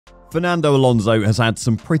Fernando Alonso has had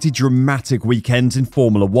some pretty dramatic weekends in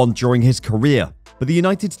Formula 1 during his career, but the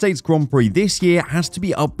United States Grand Prix this year has to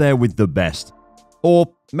be up there with the best. Or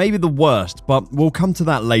maybe the worst, but we'll come to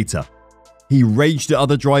that later. He raged at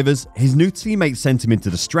other drivers, his new teammate sent him into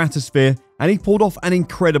the stratosphere, and he pulled off an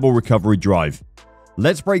incredible recovery drive.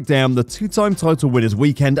 Let's break down the two-time title winner's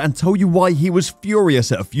weekend and tell you why he was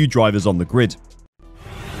furious at a few drivers on the grid.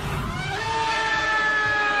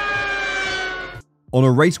 On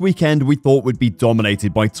a race weekend we thought would be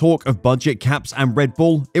dominated by talk of budget caps and Red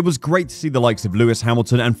Bull, it was great to see the likes of Lewis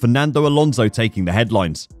Hamilton and Fernando Alonso taking the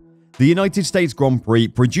headlines. The United States Grand Prix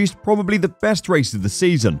produced probably the best race of the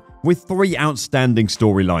season, with three outstanding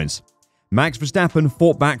storylines. Max Verstappen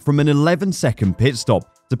fought back from an 11-second pit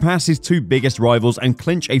stop to pass his two biggest rivals and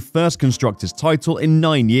clinch a first Constructors' title in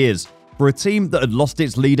 9 years for a team that had lost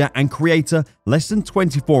its leader and creator less than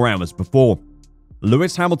 24 hours before.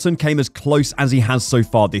 Lewis Hamilton came as close as he has so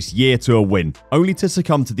far this year to a win, only to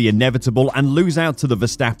succumb to the inevitable and lose out to the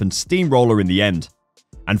Verstappen steamroller in the end.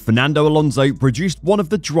 And Fernando Alonso produced one of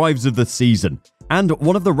the drives of the season, and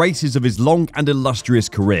one of the races of his long and illustrious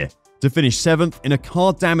career, to finish 7th in a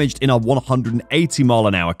car damaged in a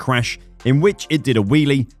 180-mile-an-hour crash in which it did a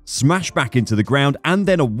wheelie, smashed back into the ground and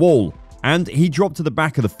then a wall, and he dropped to the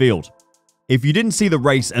back of the field. If you didn't see the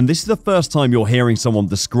race and this is the first time you're hearing someone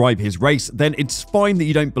describe his race, then it's fine that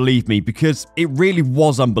you don't believe me because it really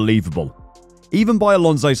was unbelievable. Even by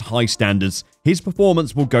Alonso's high standards, his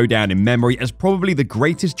performance will go down in memory as probably the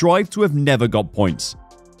greatest drive to have never got points.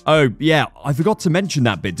 Oh yeah, I forgot to mention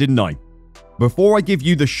that bit, didn't I? Before I give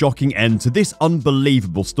you the shocking end to this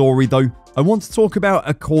unbelievable story though, I want to talk about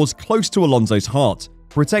a cause close to Alonso's heart,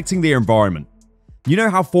 protecting the environment. You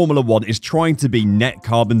know how Formula 1 is trying to be net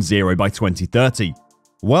carbon zero by 2030?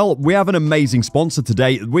 Well, we have an amazing sponsor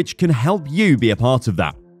today which can help you be a part of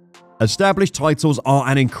that. Established Titles are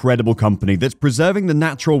an incredible company that's preserving the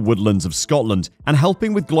natural woodlands of Scotland and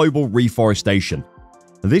helping with global reforestation.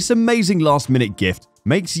 This amazing last-minute gift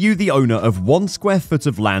makes you the owner of 1 square foot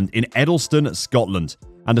of land in Edelston, Scotland,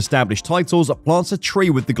 and Established Titles plants a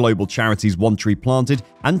tree with the global charities One Tree Planted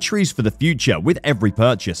and Trees for the Future with every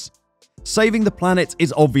purchase. Saving the planet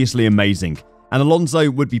is obviously amazing, and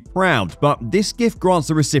Alonso would be proud, but this gift grants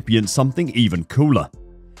the recipient something even cooler.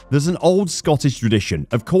 There's an old Scottish tradition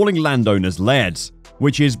of calling landowners lairds,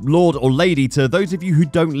 which is lord or lady to those of you who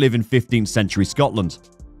don't live in 15th century Scotland.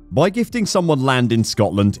 By gifting someone land in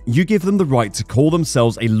Scotland, you give them the right to call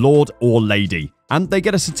themselves a lord or lady, and they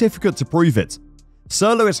get a certificate to prove it.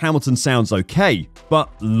 Sir Lewis Hamilton sounds okay,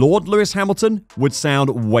 but Lord Lewis Hamilton would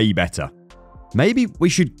sound way better. Maybe we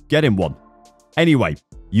should get him one. Anyway,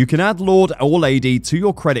 you can add Lord or Lady to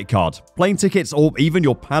your credit card, plane tickets, or even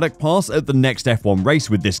your paddock pass at the next F1 race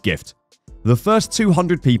with this gift. The first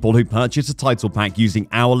 200 people who purchase a title pack using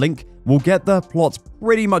our link will get their plot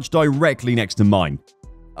pretty much directly next to mine.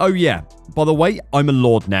 Oh yeah, by the way, I'm a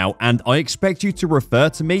Lord now, and I expect you to refer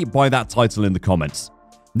to me by that title in the comments.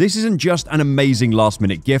 This isn't just an amazing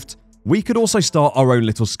last-minute gift, we could also start our own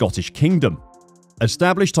little Scottish kingdom.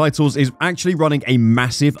 Established Titles is actually running a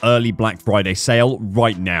massive early Black Friday sale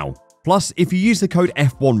right now. Plus, if you use the code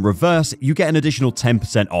F1Reverse, you get an additional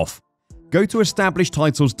 10% off. Go to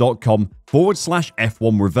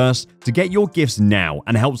establishedtitles.com/F1Reverse to get your gifts now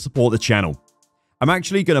and help support the channel. I'm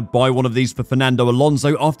actually going to buy one of these for Fernando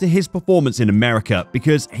Alonso after his performance in America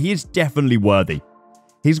because he is definitely worthy.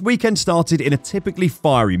 His weekend started in a typically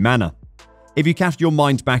fiery manner. If you cast your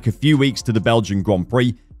mind back a few weeks to the Belgian Grand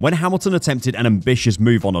Prix, when Hamilton attempted an ambitious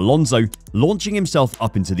move on Alonso, launching himself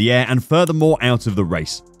up into the air and furthermore out of the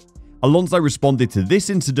race. Alonso responded to this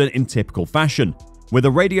incident in typical fashion, with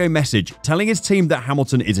a radio message telling his team that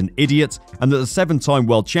Hamilton is an idiot and that the 7-time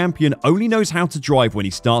world champion only knows how to drive when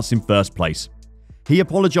he starts in first place. He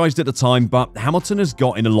apologized at the time, but Hamilton has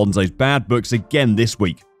got in Alonso's bad books again this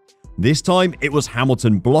week. This time, it was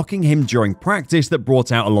Hamilton blocking him during practice that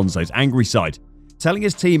brought out Alonso's angry side, telling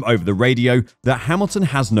his team over the radio that Hamilton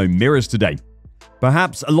has no mirrors today.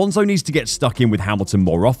 Perhaps Alonso needs to get stuck in with Hamilton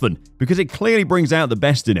more often, because it clearly brings out the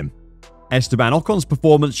best in him. Esteban Ocon's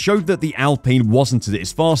performance showed that the Alpine wasn't at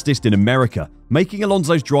its fastest in America, making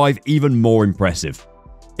Alonso's drive even more impressive.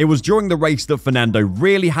 It was during the race that Fernando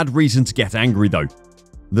really had reason to get angry though.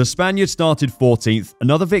 The Spaniard started 14th,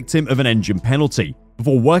 another victim of an engine penalty,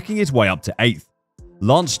 before working his way up to 8th.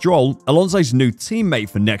 Lance Stroll, Alonso's new teammate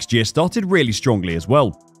for next year, started really strongly as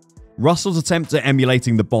well. Russell's attempt at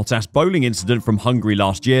emulating the Bottas bowling incident from Hungary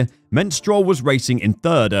last year meant Stroll was racing in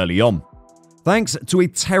 3rd early on. Thanks to a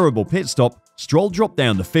terrible pit stop, Stroll dropped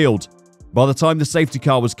down the field. By the time the safety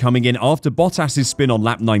car was coming in after Bottas's spin on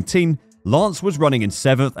lap 19, Lance was running in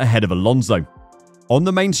 7th ahead of Alonso. On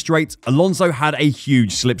the main straight, Alonso had a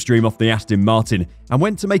huge slipstream off the Aston Martin and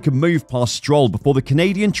went to make a move past Stroll before the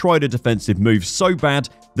Canadian tried a defensive move so bad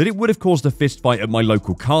that it would have caused a fistfight at my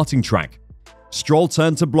local karting track. Stroll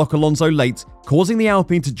turned to block Alonso late, causing the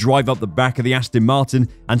Alpine to drive up the back of the Aston Martin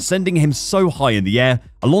and sending him so high in the air,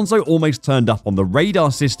 Alonso almost turned up on the radar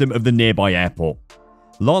system of the nearby airport.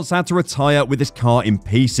 Lance had to retire with his car in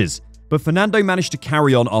pieces, but Fernando managed to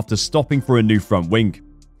carry on after stopping for a new front wing.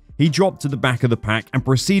 He dropped to the back of the pack and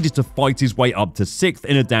proceeded to fight his way up to 6th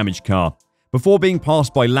in a damaged car, before being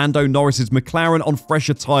passed by Lando Norris's McLaren on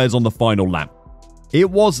fresher tyres on the final lap.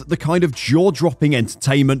 It was the kind of jaw-dropping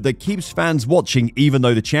entertainment that keeps fans watching even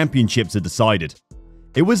though the championships are decided.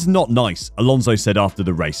 It was not nice, Alonso said after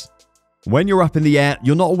the race. When you're up in the air,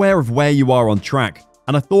 you're not aware of where you are on track,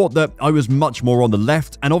 and I thought that I was much more on the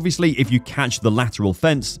left, and obviously if you catch the lateral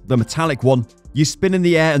fence, the metallic one, you spin in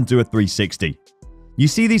the air and do a 360. You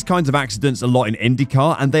see these kinds of accidents a lot in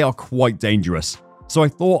IndyCar and they are quite dangerous, so I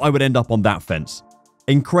thought I would end up on that fence.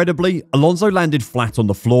 Incredibly, Alonso landed flat on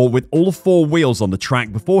the floor with all 4 wheels on the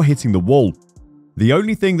track before hitting the wall. The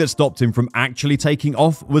only thing that stopped him from actually taking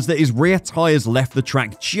off was that his rear tyres left the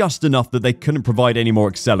track just enough that they couldn't provide any more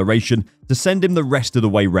acceleration to send him the rest of the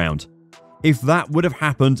way round. If that would have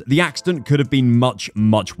happened, the accident could have been much,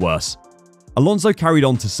 much worse. Alonso carried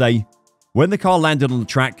on to say, "When the car landed on the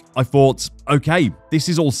track, I thought, okay, this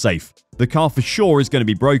is all safe. The car for sure is going to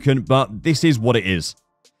be broken, but this is what it is."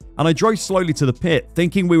 And I drove slowly to the pit,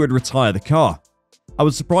 thinking we would retire the car. I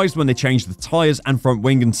was surprised when they changed the tyres and front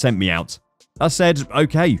wing and sent me out. I said,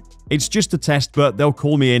 okay, it's just a test, but they'll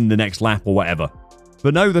call me in the next lap or whatever.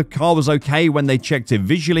 But no, the car was okay. When they checked it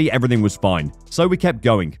visually, everything was fine. So we kept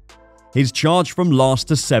going. His charge from last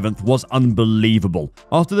to 7th was unbelievable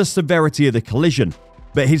after the severity of the collision,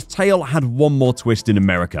 but his tail had one more twist in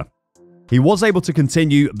America. He was able to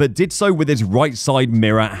continue, but did so with his right side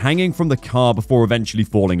mirror hanging from the car before eventually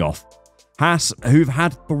falling off. Haas, who've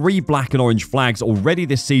had 3 black and orange flags already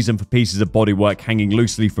this season for pieces of bodywork hanging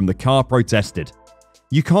loosely from the car, protested.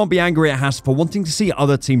 You can't be angry at Haas for wanting to see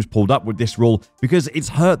other teams pulled up with this rule because it's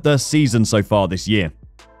hurt their season so far this year.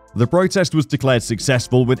 The protest was declared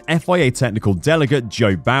successful, with FIA technical delegate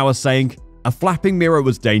Joe Bauer saying, "A flapping mirror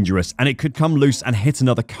was dangerous and it could come loose and hit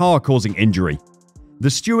another car, causing injury." The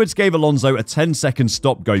stewards gave Alonso a 10-second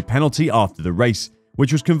stop-go penalty after the race,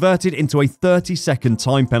 which was converted into a 30-second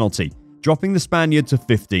time penalty, dropping the Spaniard to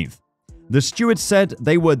 15th. The stewards said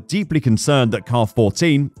they were deeply concerned that car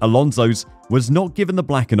 14, Alonso's, was not given the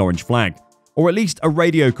black and orange flag, or at least a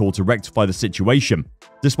radio call to rectify the situation,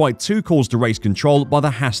 despite 2 calls to race control by the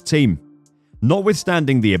Haas team.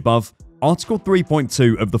 Notwithstanding the above, Article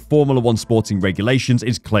 3.2 of the Formula 1 sporting regulations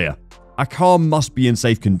is clear. A car must be in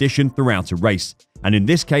safe condition throughout a race, and in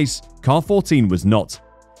this case, car 14 was not.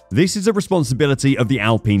 This is a responsibility of the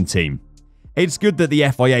Alpine team. It's good that the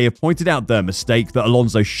FIA have pointed out their mistake that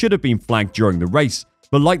Alonso should have been flagged during the race,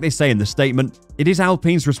 but like they say in the statement, it is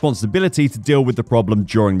Alpine's responsibility to deal with the problem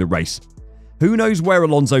during the race. Who knows where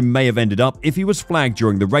Alonso may have ended up if he was flagged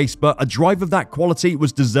during the race, but a driver of that quality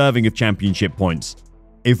was deserving of championship points.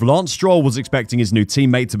 If Lance Stroll was expecting his new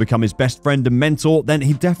teammate to become his best friend and mentor, then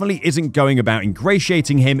he definitely isn't going about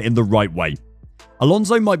ingratiating him in the right way.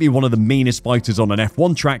 Alonso might be one of the meanest fighters on an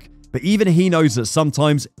F1 track, but even he knows that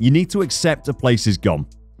sometimes you need to accept a place is gone.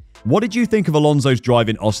 What did you think of Alonso's drive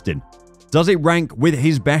in Austin? Does it rank with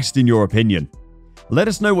his best in your opinion? Let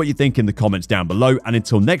us know what you think in the comments down below, and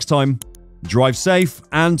until next time, drive safe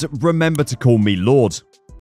and remember to call me Lord.